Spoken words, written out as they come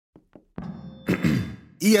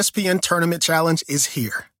ESPN Tournament Challenge is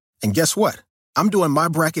here. And guess what? I'm doing my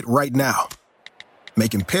bracket right now.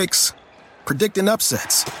 Making picks, predicting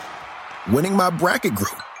upsets, winning my bracket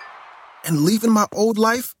group, and leaving my old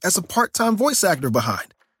life as a part-time voice actor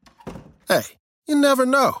behind. Hey, you never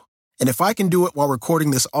know. And if I can do it while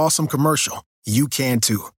recording this awesome commercial, you can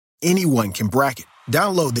too. Anyone can bracket.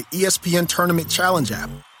 Download the ESPN Tournament Challenge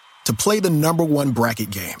app to play the #1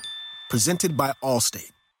 bracket game. Presented by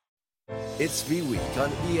Allstate. It's V-Week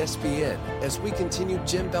on ESPN as we continue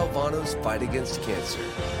Jim Valvano's fight against cancer.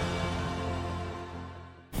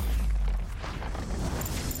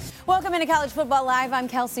 Welcome into College Football Live. I'm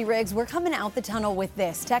Kelsey Riggs. We're coming out the tunnel with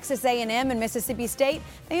this. Texas A&M and Mississippi State,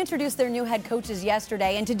 they introduced their new head coaches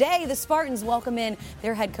yesterday. And today, the Spartans welcome in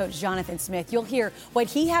their head coach, Jonathan Smith. You'll hear what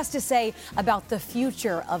he has to say about the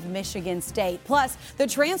future of Michigan State. Plus, the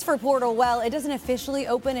transfer portal, well, it doesn't officially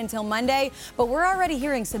open until Monday, but we're already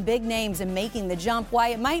hearing some big names in making the jump, why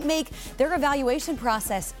it might make their evaluation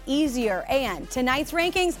process easier. And tonight's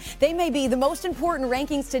rankings, they may be the most important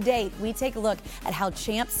rankings to date. We take a look at how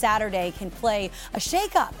Champ Saturday can play a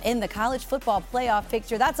shakeup in the college football playoff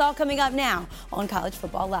picture. That's all coming up now on College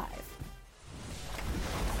Football Live.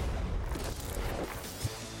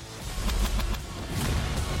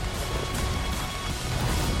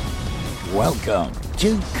 Welcome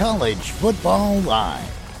to College Football Live,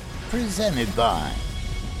 presented by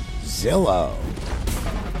Zillow.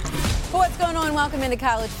 What's going on? Welcome into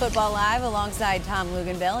College Football Live alongside Tom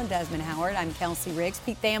Luginbill and Desmond Howard. I'm Kelsey Riggs.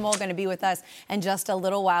 Pete Thamel going to be with us in just a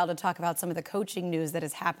little while to talk about some of the coaching news that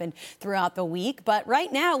has happened throughout the week. But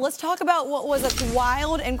right now, let's talk about what was a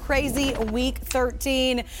wild and crazy Week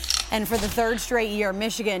 13. And for the third straight year,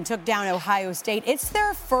 Michigan took down Ohio State. It's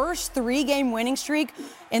their first 3-game winning streak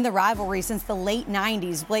in the rivalry since the late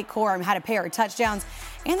 90s. Blake Corum had a pair of touchdowns,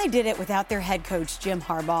 and they did it without their head coach, Jim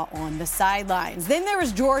Harbaugh, on the sidelines. Then there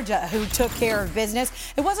was Georgia, who took care of business.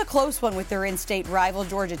 It was a close one with their in-state rival,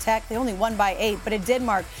 Georgia Tech. They only won by 8, but it did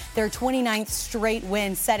mark their 29th straight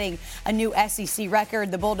win, setting a new SEC record.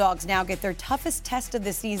 The Bulldogs now get their toughest test of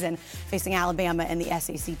the season, facing Alabama in the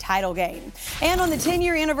SEC title game. And on the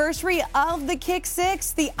 10-year anniversary of the Kick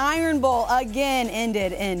Six, the Iron Bowl again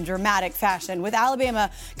ended in dramatic fashion, with Alabama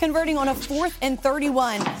converting on a 4th and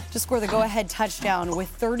 31 to score the go-ahead touchdown with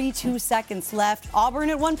 32 seconds left.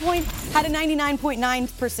 Auburn at one point had a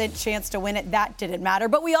 99.9% chance to win it. That didn't matter.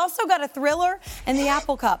 But we also got a thriller in the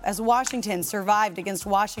Apple Cup as Washington survived against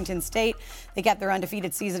Washington State. They kept their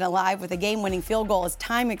undefeated season alive with a game-winning field goal as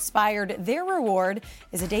time expired. Their reward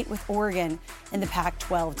is a date with Oregon in the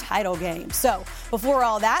Pac-12 title game. So before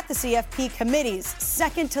all that, the CFP committee's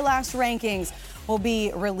second-to-last rankings will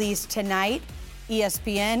be released tonight.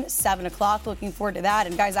 ESPN, 7 o'clock. Looking forward to that.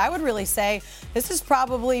 And guys, I would really say this is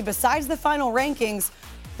probably, besides the final rankings,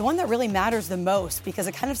 the one that really matters the most, because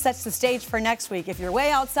it kind of sets the stage for next week. If you're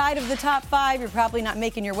way outside of the top 5, you're probably not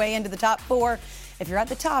making your way into the top 4. If you're at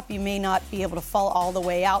the top, you may not be able to fall all the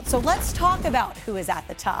way out. So let's talk about who is at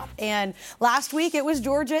the top. And last week, it was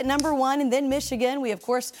Georgia at #1 and then Michigan. We, of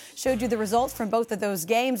course, showed you the results from both of those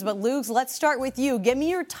games. But, Lugs, let's start with you. Give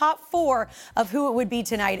me your top 4 of who it would be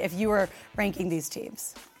tonight if you were ranking these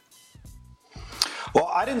teams. Well,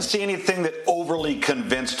 I didn't see anything that overly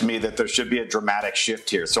convinced me that there should be a dramatic shift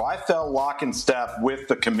here. So I fell lock and step with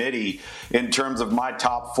the committee in terms of my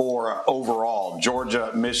top 4 overall: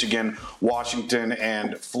 Georgia, Michigan, Washington,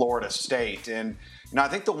 and Florida State. And I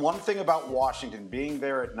think the one thing about Washington being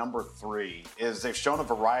there at number 3 is they've shown a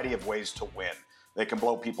variety of ways to win. They can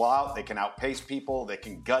blow people out. They can outpace people. They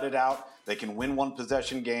can gut it out. They can win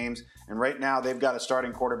one-possession games. And right now, they've got a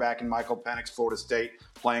starting quarterback in Michael Penix, Florida State,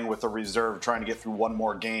 playing with a reserve, trying to get through one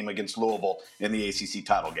more game against Louisville in the ACC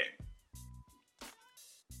title game.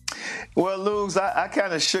 Well, Lugs, I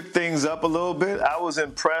kind of shook things up a little bit. I was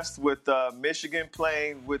impressed with Michigan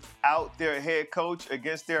playing without their head coach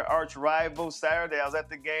against their arch rival Saturday. I was at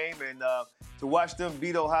the game, and to watch them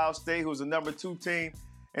beat Ohio State, who was the number 2 team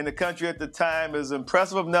in the country at the time, is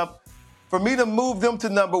impressive enough for me to move them to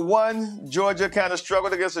number 1. Georgia kind of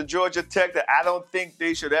struggled against a Georgia Tech that I don't think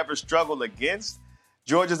they should ever struggle against.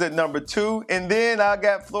 Georgia's at number 2. And then I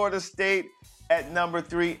got Florida State at number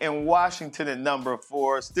 3 and Washington at number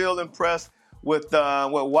 4. Still impressed with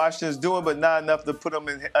what Washington's doing, but not enough to put them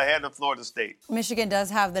ahead of Florida State. Michigan does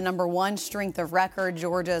have the number 1 strength of record.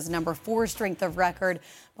 Georgia's number 4 strength of record.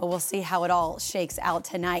 But we'll see how it all shakes out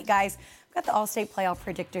tonight. Guys, I've got the All-State Playoff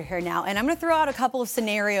Predictor here now, and I'm going to throw out a couple of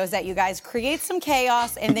scenarios at you guys, create some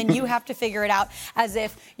chaos, and then you have to figure it out as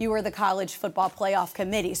if you were the College Football Playoff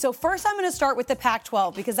Committee. So first, I'm going to start with the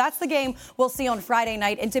Pac-12 because that's the game we'll see on Friday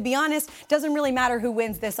night. And to be honest, doesn't really matter who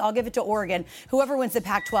wins this. I'll give it to Oregon. Whoever wins the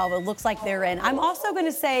Pac-12, it looks like they're in. I'm also going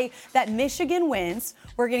to say that Michigan wins.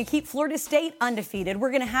 We're going to keep Florida State undefeated.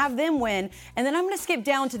 We're going to have them win. And then I'm going to skip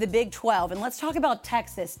down to the Big 12. And let's talk about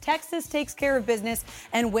Texas. Texas takes care of business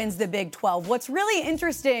and wins the Big 12. What's really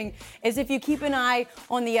interesting is if you keep an eye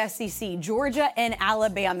on the SEC, Georgia and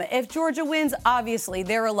Alabama. If Georgia wins, obviously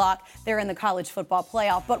they're a lock. They're in the College Football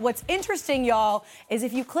Playoff. But what's interesting, y'all, is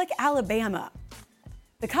if you click Alabama,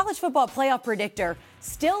 the College Football Playoff Predictor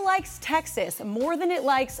still likes Texas more than it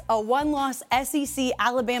likes a one-loss SEC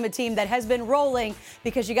Alabama team that has been rolling,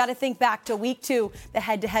 because you got to think back to week 2, the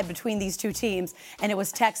head-to-head between these two teams, and it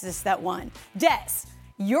was Texas that won. Des,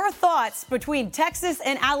 your thoughts between Texas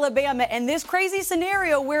and Alabama and this crazy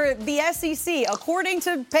scenario where the SEC, according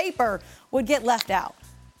to paper, would get left out?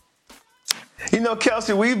 You know,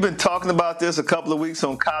 Kelsey, we've been talking about this a couple of weeks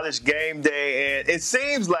on College Game Day, and it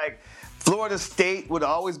seems like Florida State would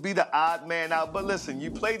always be the odd man out. But listen,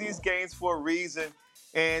 you play these games for a reason,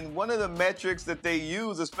 and one of the metrics that they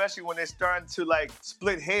use, especially when they're starting to, like,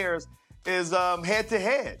 split hairs, is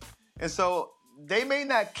head-to-head. And so they may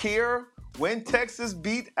not care when Texas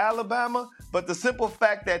beat Alabama, but the simple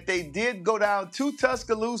fact that they did go down to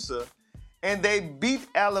Tuscaloosa and they beat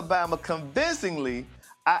Alabama convincingly,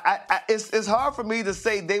 it's hard for me to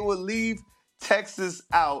say they will leave Texas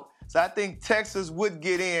out. So I think Texas would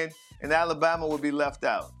get in and Alabama would be left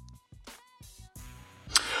out.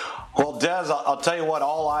 Well, Des, I'll tell you what,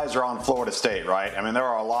 all eyes are on Florida State, right? I mean, there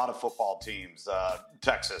are a lot of football teams,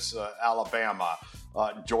 Texas, Alabama,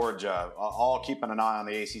 Georgia, all keeping an eye on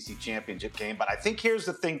the ACC championship game. But I think here's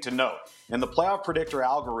the thing to note. And the Playoff Predictor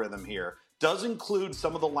algorithm here does include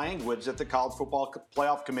some of the language that the College Football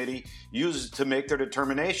Playoff Committee uses to make their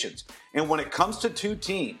determinations. And when it comes to two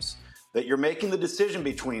teams that you're making the decision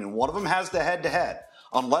between, one of them has the head-to-head,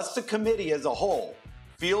 unless the committee as a whole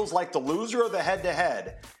feels like the loser of the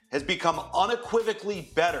head-to-head has become unequivocally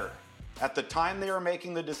better at the time they are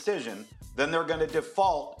making the decision, then they're going to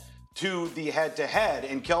default to the head-to-head.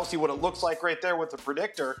 And Kelsey, what it looks like right there with the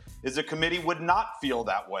predictor is the committee would not feel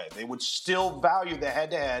that way. They would still value the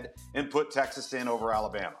head-to-head and put Texas in over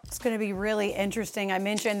Alabama. It's going to be really interesting. I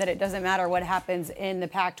mentioned that it doesn't matter what happens in the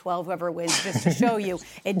Pac-12, whoever wins, just to show you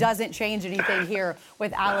it doesn't change anything here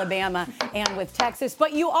with Alabama and with Texas.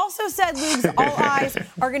 But you also said, Luke's, all eyes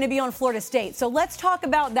are going to be on Florida State. So let's talk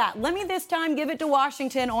about that. Let me this time give it to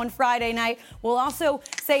Washington on Friday night. We'll also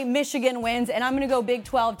say Michigan wins, and I'm going to go Big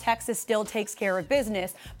 12, Texas still takes care of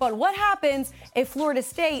business. But what happens if Florida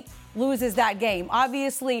State loses that game?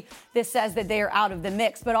 Obviously, this says that they are out of the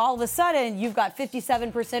mix, but all of a sudden, you've got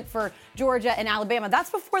 57% for Georgia and Alabama.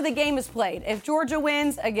 That's before the game is played. If Georgia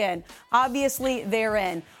wins, again, obviously they're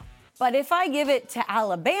in. But if I give it to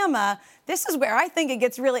Alabama, this is where I think it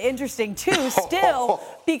gets really interesting, too, still,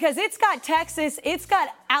 because it's got Texas, it's got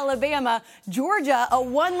Alabama, Georgia, a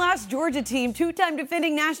one-loss Georgia team, two-time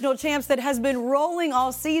defending national champs that has been rolling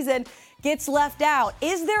all season, gets left out.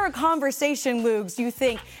 Is there a conversation, Lugs, you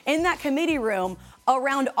think, in that committee room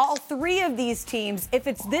around all three of these teams, if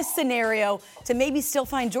it's this scenario, to maybe still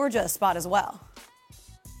find Georgia a spot as well?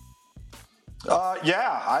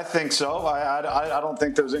 Yeah, I think so. I don't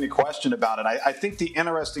think there's any question about it. I think the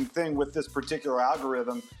interesting thing with this particular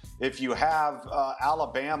algorithm, if you have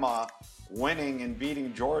Alabama winning and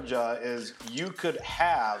beating Georgia, is you could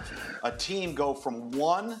have a team go from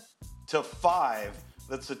 1 to 5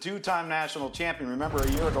 that's a two-time national champion. Remember,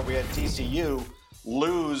 a year ago we had TCU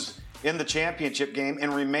lose in the championship game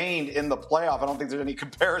and remained in the playoff. I don't think there's any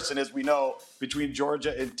comparison, as we know, between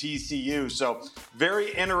Georgia and TCU. So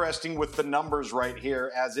very interesting with the numbers right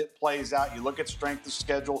here as it plays out. You look at strength of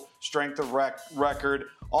schedule, strength of record,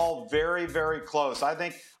 all very, very close. I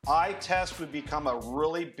think eye test would become a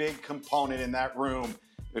really big component in that room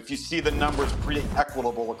if you see the numbers pretty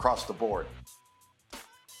equitable across the board.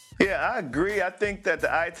 Yeah, I agree. I think that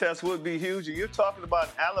the eye test would be huge. And you're talking about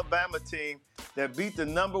an Alabama team that beat the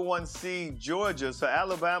number 1 seed, Georgia. So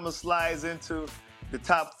Alabama slides into the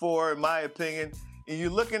top 4, in my opinion. And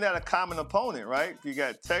you're looking at a common opponent, right? You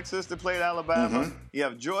got Texas that played Alabama. Mm-hmm. You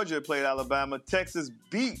have Georgia that played Alabama. Texas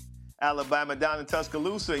beat Alabama down in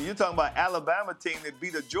Tuscaloosa. And you're talking about Alabama team that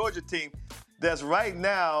beat a Georgia team that's right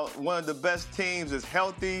now one of the best teams, is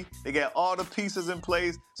healthy. They got all the pieces in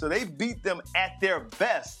place. So they beat them at their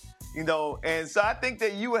best. And so I think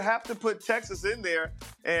that you would have to put Texas in there,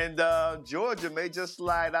 and Georgia may just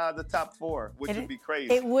slide out of the top 4, which would be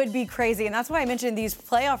crazy. It would be crazy, and that's why I mentioned these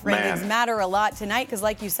playoff rankings matter a lot tonight, because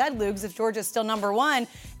like you said, Lugs, if Georgia's still number 1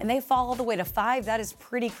 and they fall all the way to 5, that is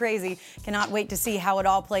pretty crazy. Cannot wait to see how it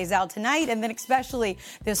all plays out tonight, and then especially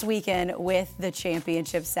this weekend with the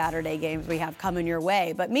championship Saturday games we have coming your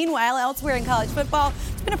way. But meanwhile, elsewhere in college football,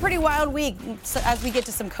 it's been a pretty wild week as we get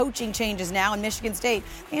to some coaching changes now. In Michigan State,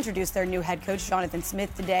 they introduced their new head coach, Jonathan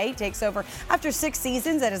Smith, today. Takes over after 6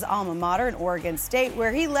 seasons at his alma mater in Oregon State,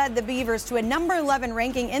 where he led the Beavers to a number 11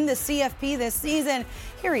 ranking in the CFP this season.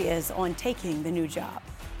 Here he is on taking the new job.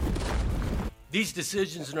 These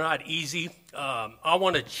decisions are not easy. I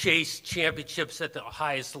want to chase championships at the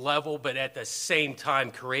highest level, but at the same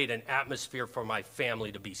time create an atmosphere for my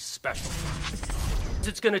family to be special.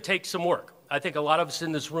 It's going to take some work. I think a lot of us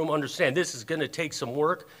in this room understand this is going to take some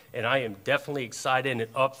work, and I am definitely excited and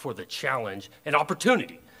up for the challenge and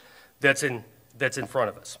opportunity that's in front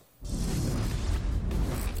of us.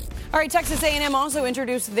 All right, Texas A&M also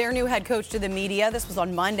introduced their new head coach to the media. This was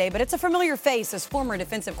on Monday, but it's a familiar face as former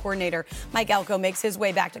defensive coordinator Mike Elko makes his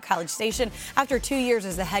way back to College Station. After 2 years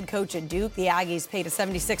as the head coach at Duke, the Aggies paid a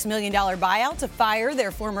 $76 million buyout to fire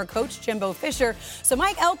their former coach, Jimbo Fisher. So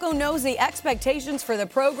Mike Elko knows the expectations for the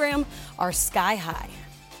program are sky high.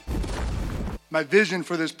 My vision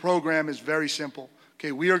for this program is very simple.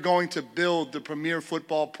 Okay, we are going to build the premier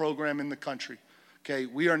football program in the country. Okay,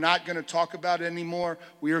 we are not going to talk about it anymore.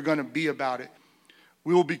 We are going to be about it.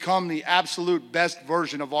 We will become the absolute best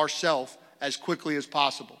version of ourselves as quickly as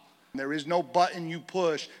possible. There is no button you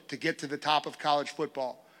push to get to the top of college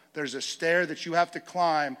football. There's a stair that you have to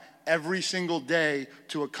climb every single day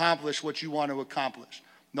to accomplish what you want to accomplish.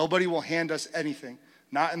 Nobody will hand us anything.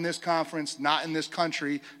 Not in this conference, not in this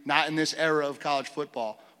country, not in this era of college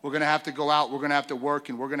football. We're going to have to go out, we're going to have to work,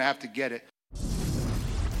 and we're going to have to get it.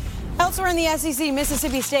 Elsewhere in the SEC,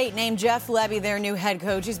 Mississippi State named Jeff Lebby their new head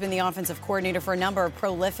coach. He's been the offensive coordinator for a number of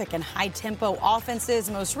prolific and high-tempo offenses,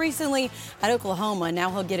 most recently at Oklahoma. Now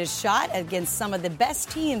he'll get his shot against some of the best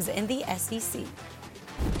teams in the SEC.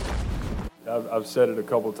 I've said it a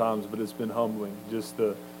couple times, but it's been humbling. Just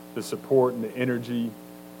the support and the energy,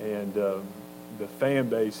 and the fan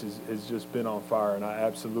base has just been on fire, and I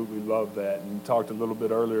absolutely love that. And you talked a little bit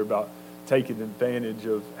earlier about taking advantage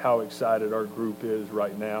of how excited our group is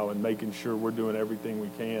right now and making sure we're doing everything we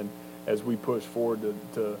can as we push forward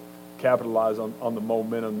to capitalize on the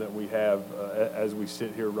momentum that we have as we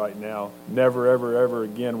sit here right now. Never, ever, ever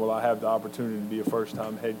again will I have the opportunity to be a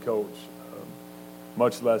first-time head coach,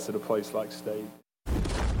 much less at a place like State.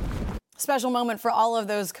 Special moment for all of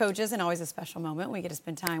those coaches, and always a special moment. We get to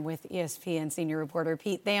spend time with ESPN senior reporter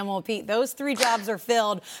Pete Thamel. Pete, those 3 jobs are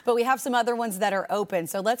filled, but we have some other ones that are open.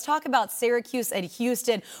 So let's talk about Syracuse and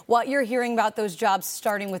Houston, what you're hearing about those jobs,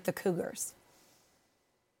 starting with the Cougars.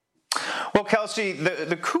 Well, Kelsey,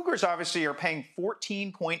 the Cougars obviously are paying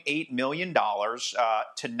 $14.8 million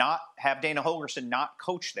to not have Dana Holgorsen not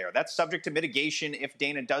coach there. That's subject to mitigation if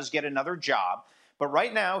Dana does get another job. But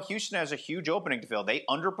right now, Houston has a huge opening to fill. They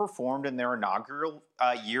underperformed in their inaugural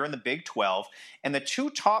year in the Big 12. And the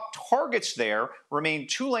 2 top targets there remain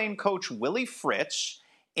Tulane coach Willie Fritz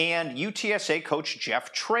and UTSA coach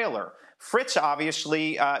Jeff Traylor. Fritz,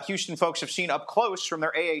 obviously, Houston folks have seen up close from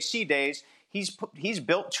their AAC days. He's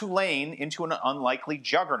built Tulane into an unlikely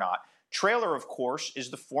juggernaut. Traylor, of course,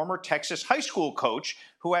 is the former Texas high school coach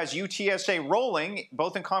who has UTSA rolling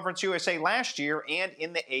both in Conference USA last year and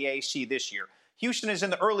in the AAC this year. Houston is in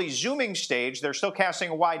the early zooming stage. They're still casting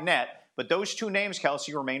a wide net, but those 2 names,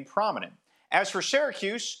 Kelsey, remain prominent. As for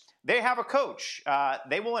Syracuse, they have a coach.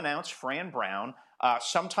 They will announce Fran Brown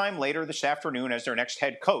sometime later this afternoon as their next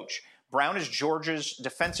head coach. Brown is Georgia's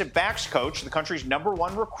defensive backs coach, the country's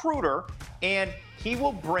 #1 recruiter, and he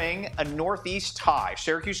will bring a Northeast tie.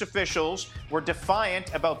 Syracuse officials were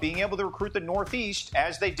defiant about being able to recruit the Northeast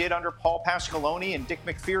as they did under Paul Pasqualoni and Dick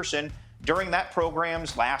McPherson during that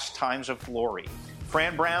program's last times of glory.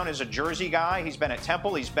 Fran Brown is a Jersey guy. He's been at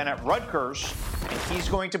Temple. He's been at Rutgers. And he's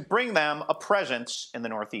going to bring them a presence in the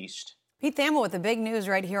Northeast. Pete Thamel with the big news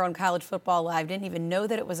right here on College Football Live. Didn't even know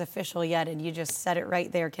that it was official yet, and you just said it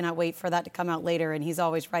right there. Cannot wait for that to come out later, and he's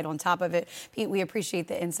always right on top of it. Pete, we appreciate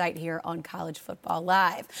the insight here on College Football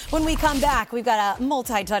Live. When we come back, we've got a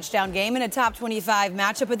multi-touchdown game and a top 25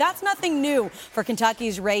 matchup, but that's nothing new for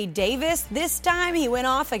Kentucky's Ray Davis. This time he went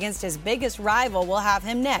off against his biggest rival. We'll have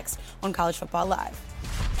him next on College Football Live.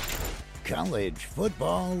 College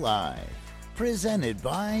Football Live, presented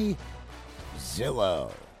by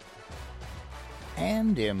Zillow.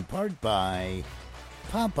 And in part by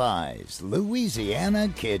Popeye's Louisiana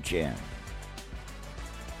Kitchen.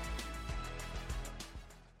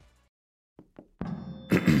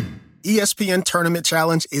 ESPN Tournament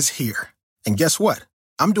Challenge is here. And guess what?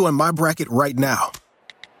 I'm doing my bracket right now.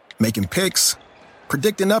 Making picks,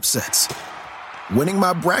 predicting upsets, winning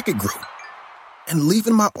my bracket group, and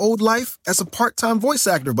leaving my old life as a part-time voice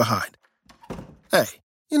actor behind. Hey,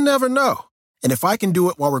 you never know. And if I can do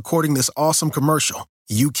it while recording this awesome commercial,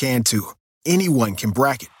 you can too. Anyone can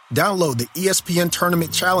bracket. Download the ESPN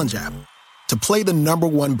Tournament Challenge app to play the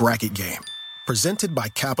 #1 bracket game. Presented by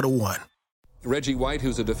Capital One. Reggie White,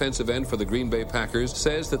 who's a defensive end for the Green Bay Packers,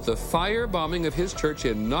 says that the firebombing of his church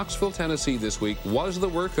in Knoxville, Tennessee this week was the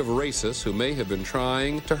work of racists who may have been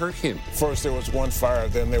trying to hurt him. First there was one fire,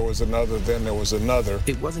 then there was another, then there was another.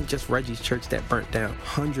 It wasn't just Reggie's church that burnt down.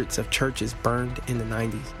 Hundreds of churches burned in the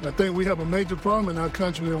 90s. I think we have a major problem in our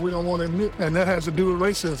country that we don't want to admit, and that has to do with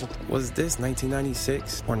racism. Was this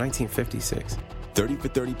 1996 or 1956? 30 for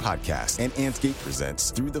 30 podcast and Anscape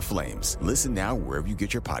presents Through the Flames. Listen now wherever you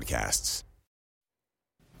get your podcasts.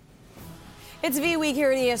 It's V Week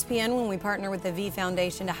here at ESPN when we partner with the V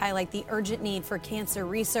Foundation to highlight the urgent need for cancer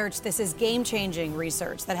research. This is game-changing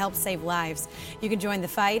research that helps save lives. You can join the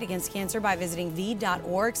fight against cancer by visiting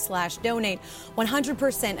v.org/donate.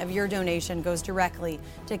 100% of your donation goes directly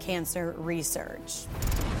to cancer research.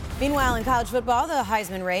 Meanwhile, in college football, the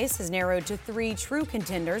Heisman race has narrowed to 3 true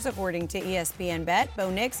contenders, according to ESPN Bet.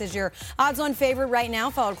 Bo Nix is your odds-on favorite right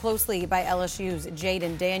now, followed closely by LSU's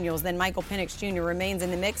Jaden Daniels. Then Michael Penix Jr. remains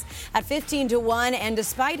in the mix at 15-1, and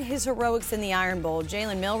despite his heroics in the Iron Bowl,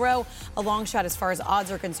 Jalen Milroe, a long shot as far as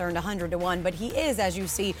odds are concerned, 100-1, but he is, as you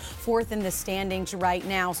see, 4th in the standings right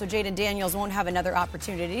now. So Jaden Daniels won't have another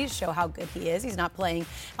opportunity to show how good he is. He's not playing,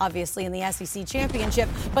 obviously, in the SEC championship,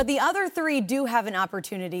 but the other 3 do have an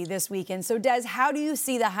opportunity this weekend. So, Des, how do you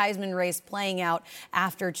see the Heisman race playing out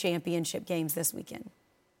after championship games this weekend?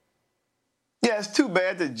 Yeah, it's too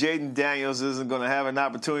bad that Jaden Daniels isn't going to have an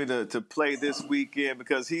opportunity to play this weekend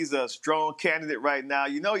because he's a strong candidate right now.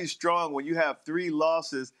 You know he's strong when you have 3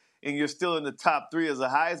 losses and you're still in the top 3 as a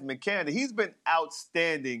Heisman candidate. He's been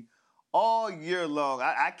outstanding all year long.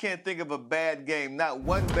 I can't think of a bad game, not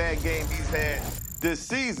one bad game he's had this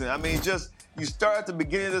season. I mean, just you start at the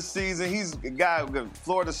beginning of the season. He's a guy with the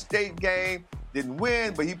Florida State game, didn't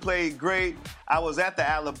win, but he played great. I was at the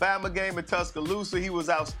Alabama game in Tuscaloosa. He was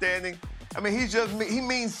outstanding. I mean, he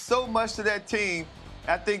means so much to that team.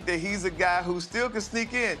 I think that he's a guy who still can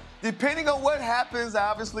sneak in. Depending on what happens,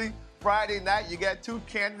 obviously, Friday night, you got 2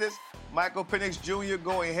 candidates, Michael Penix Jr.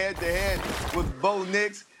 going head-to-head with Bo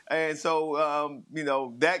Nix. And so,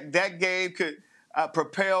 that game could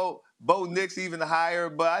propel Bo Nix even higher.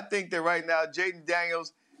 But I think that right now, Jaden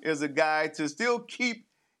Daniels is a guy to still keep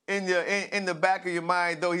in the back of your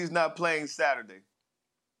mind, though he's not playing Saturday.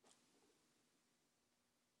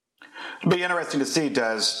 It'll be interesting to see,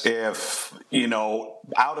 Des, if,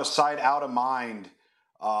 out of sight, out of mind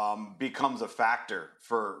becomes a factor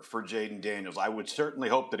for Jaden Daniels. I would certainly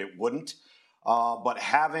hope that it wouldn't. But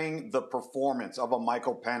having the performance of a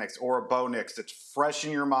Michael Penix or a Bo Nix that's fresh in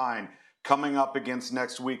your mind coming up against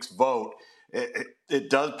next week's vote, it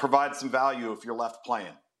does provide some value if you're left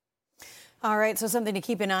playing. All right, so something to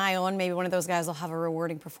keep an eye on. Maybe one of those guys will have a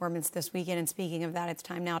rewarding performance this weekend. And speaking of that, it's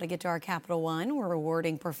time now to get to our Capital One. We're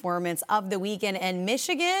rewarding performance of the weekend. And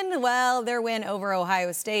Michigan, well, their win over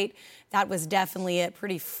Ohio State, that was definitely a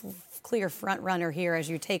pretty clear front runner here as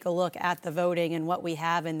you take a look at the voting and what we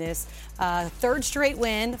have in this 3rd straight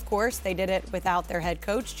win. Of course, they did it without their head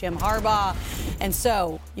coach, Jim Harbaugh. And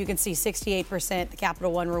so you can see 68% the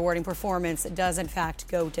Capital One rewarding performance does, in fact,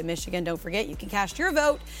 go to Michigan. Don't forget, you can cast your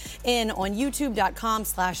vote in on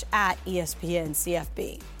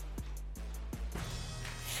youtube.com/@ESPNCFB.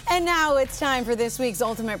 And now it's time for this week's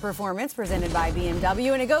Ultimate Performance presented by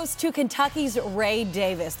BMW, and it goes to Kentucky's Ray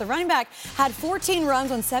Davis. The running back had 14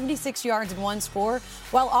 runs on 76 yards and 1 score,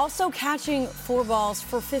 while also catching 4 balls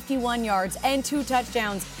for 51 yards and 2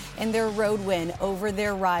 touchdowns in their road win over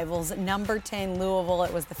their rivals, number 10 Louisville.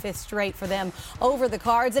 It was the 5th straight for them over the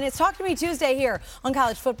Cards. And it's Talk to Me Tuesday here on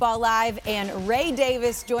College Football Live, and Ray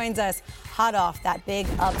Davis joins us hot off that big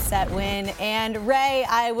upset win. And Ray,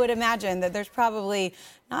 I would imagine that there's probably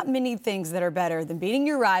not many things that are better than beating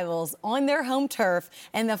your rivals on their home turf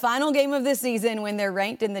in the final game of the season when they're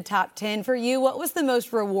ranked in the top 10. For you, what was the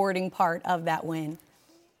most rewarding part of that win?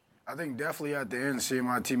 I think definitely at the end, seeing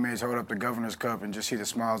my teammates hold up the Governor's Cup and just see the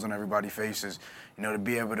smiles on everybody's faces, to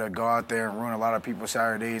be able to go out there and ruin a lot of people's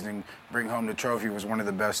Saturdays and bring home the trophy was one of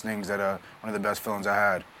the best things one of the best feelings I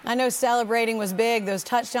had. I know celebrating was big. Those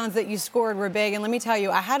touchdowns that you scored were big. And let me tell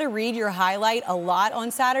you, I had to read your highlight a lot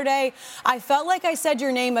on Saturday. I felt like I said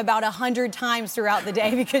your name about 100 times throughout the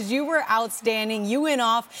day because you were outstanding. You went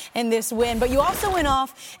off in this win, but you also went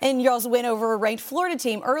off in y'all's win over a ranked Florida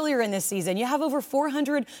team earlier in this season. You have over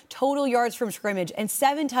 400 total yards from scrimmage and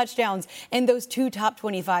 7 touchdowns in those 2 top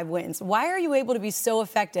 25 wins. Why are you able to be so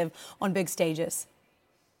effective on big stages?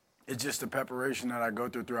 It's just the preparation that I go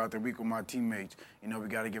throughout the week with my teammates. We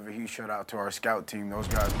got to give a huge shout out to our scout team. Those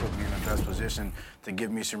guys put me in the best position to give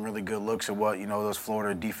me some really good looks at what, those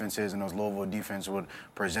Florida defenses and those Louisville defense would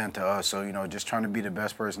present to us. So, just trying to be the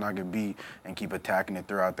best person I could be and keep attacking it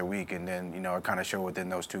throughout the week. And then, it kind of showed within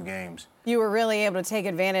those 2 games. You were really able to take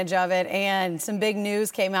advantage of it. And some big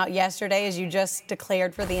news came out yesterday as you just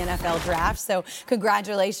declared for the NFL draft. So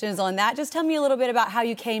congratulations on that. Just tell me a little bit about how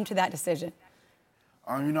you came to that decision.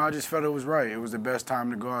 I just felt it was right. It was the best time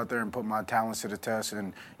to go out there and put my talents to the test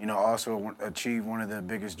and, also achieve one of the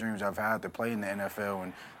biggest dreams I've had to play in the NFL.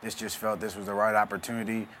 And this was the right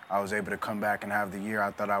opportunity. I was able to come back and have the year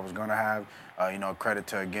I thought I was going to have. Credit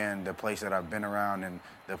to, again, the place that I've been around and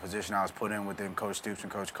the position I was put in within Coach Stoops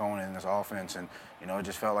and Coach Cohen in this offense. And, it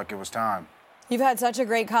just felt like it was time. You've had such a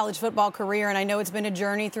great college football career, and I know it's been a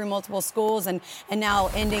journey through multiple schools and now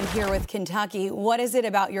ending here with Kentucky. What is it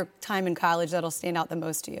about your time in college that'll stand out the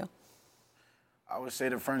most to you? I would say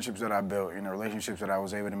the friendships that I built, relationships that I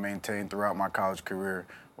was able to maintain throughout my college career.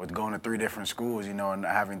 With going to 3 different schools, and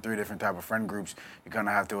having 3 different type of friend groups, you kind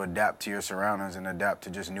of have to adapt to your surroundings and adapt to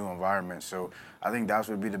just new environments. So I think that's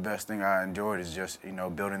would be the best thing I enjoyed is just,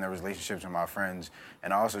 building the relationships with my friends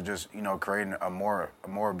and also just, creating a more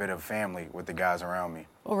bit of family with the guys around me.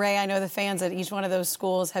 Well, Ray, I know the fans at each one of those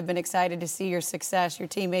schools have been excited to see your success, your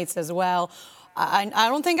teammates as well. I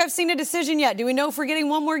don't think I've seen a decision yet. Do we know if we're getting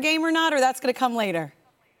one more game or not, or that's going to come later?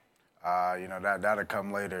 That'll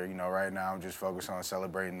come later. Right now I'm just focused on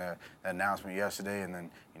celebrating the announcement yesterday and then,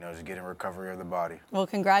 just getting recovery of the body. Well,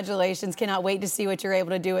 congratulations. Cannot wait to see what you're able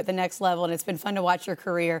to do at the next level. And it's been fun to watch your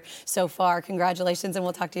career so far. Congratulations, and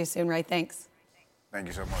we'll talk to you soon, Ray. Thanks. Thank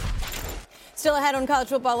you so much. Still ahead on College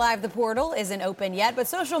Football Live, the portal isn't open yet, but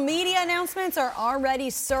social media announcements are already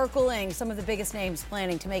circling some of the biggest names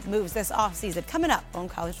planning to make moves this offseason. Coming up on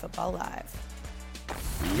College Football Live.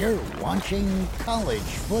 You're watching College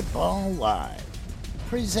Football Live,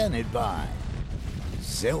 presented by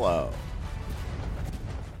Zillow.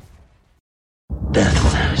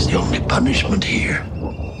 Death is the only punishment here.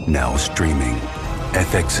 Now streaming,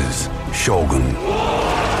 FX's Shogun.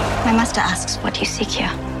 My master asks, what do you seek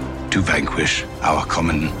here? To vanquish our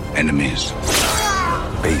common enemies.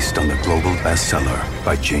 Based on the global bestseller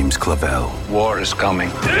by James Clavell. War is coming.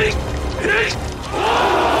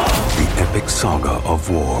 The epic saga of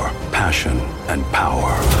war, passion, and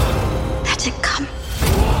power. Let it come.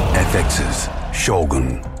 FX's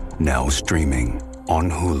Shogun, now streaming on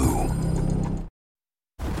Hulu.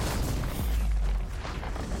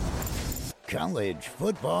 College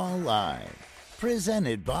Football Live,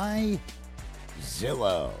 presented by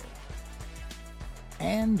Zillow.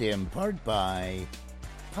 And in part by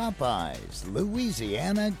Popeye's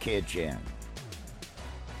Louisiana Kitchen.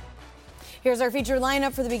 Here's our featured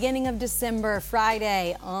lineup for the beginning of December.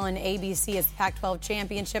 Friday on ABC is the Pac-12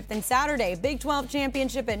 Championship. Then Saturday, Big 12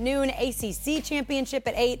 Championship at noon, ACC Championship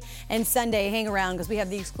at 8. And Sunday, hang around because we have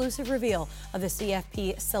the exclusive reveal of the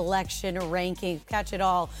CFP selection ranking. Catch it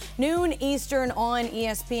all noon Eastern on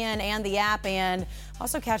ESPN and the app. And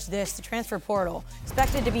also catch this, the transfer portal.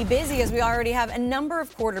 Expected to be busy as we already have a number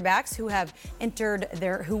of quarterbacks who will enter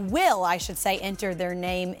their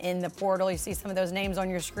name in the portal. You see some of those names on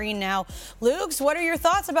your screen now. Lukes, what are your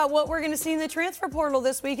thoughts about what we're going to see in the transfer portal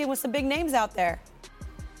this weekend with some big names out there?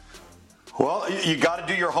 Well, you got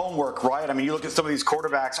to do your homework, right? I mean, you look at some of these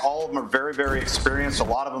quarterbacks, all of them are very, very experienced. A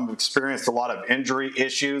lot of them have experienced a lot of injury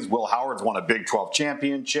issues. Will Howard's won a Big 12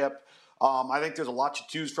 championship. I think there's a lot to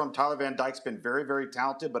choose from. Tyler Van Dyke's been very, very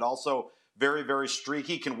talented, but also very, very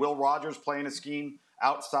streaky. Can Will Rogers play in a scheme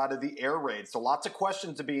outside of the air raid? So lots of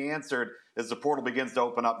questions to be answered as the portal begins to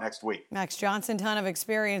open up next week. Max Johnson, ton of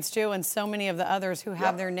experience too, and so many of the others who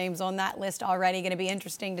have their names on that list already. Going to be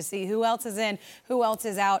interesting to see who else is in, who else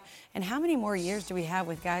is out, and how many more years do we have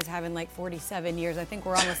with guys having like 47 years? I think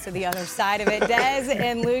we're almost to the other side of it. Des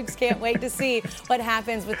and Luke's can't wait to see what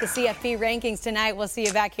happens with the CFP rankings tonight. We'll see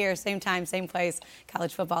you back here, same time, same place,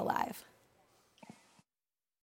 College Football Live.